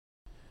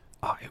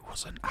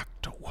was an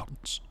actor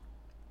once.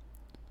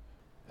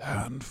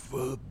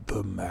 Hanford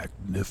the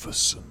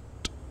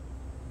Magnificent.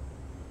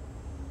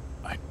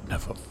 I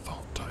never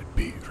thought I'd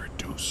be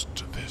reduced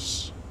to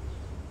this.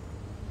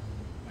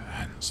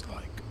 Hands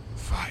like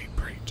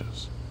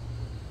vibrators.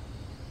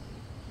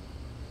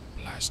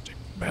 Plastic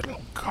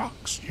metal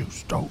cocks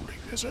used only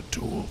as a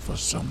tool for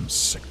some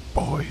sick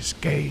boy's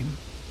game.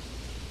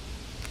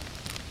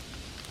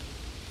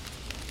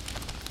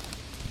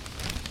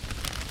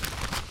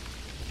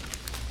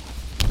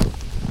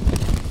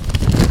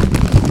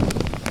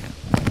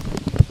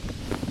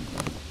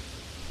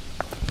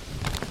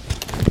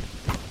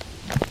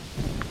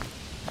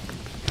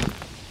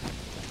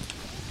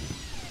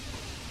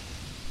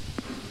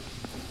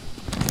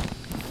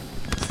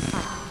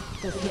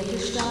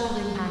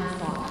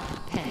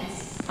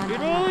 It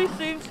only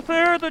seems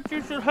fair that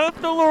you should have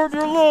to learn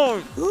your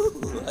life.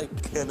 Ooh, I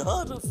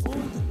cannot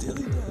afford the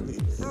dilly-dally.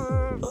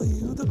 Are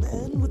you the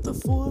man with the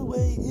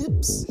four-way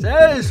hips?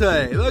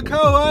 Seriously, look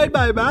how wide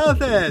my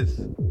mouth is.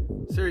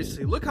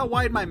 Seriously, look how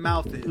wide my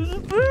mouth is. Is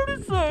it fair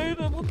to say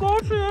that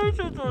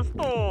negotiations are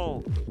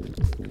stalled?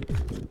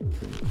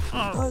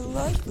 I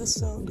like the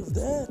sound of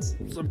that.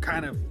 Some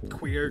kind of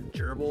queer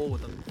gerbil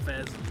with a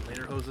fez and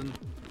lederhosen.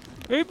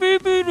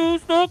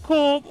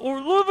 ABBnews.com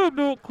or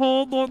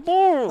living.com or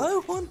more.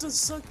 I want to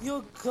suck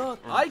your cock.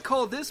 I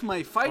call this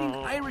my fighting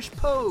Irish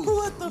pose.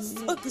 What the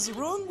fuck is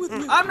wrong with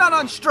you? I'm not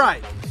on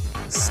strike.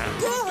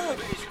 Stop!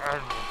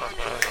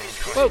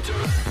 Folks,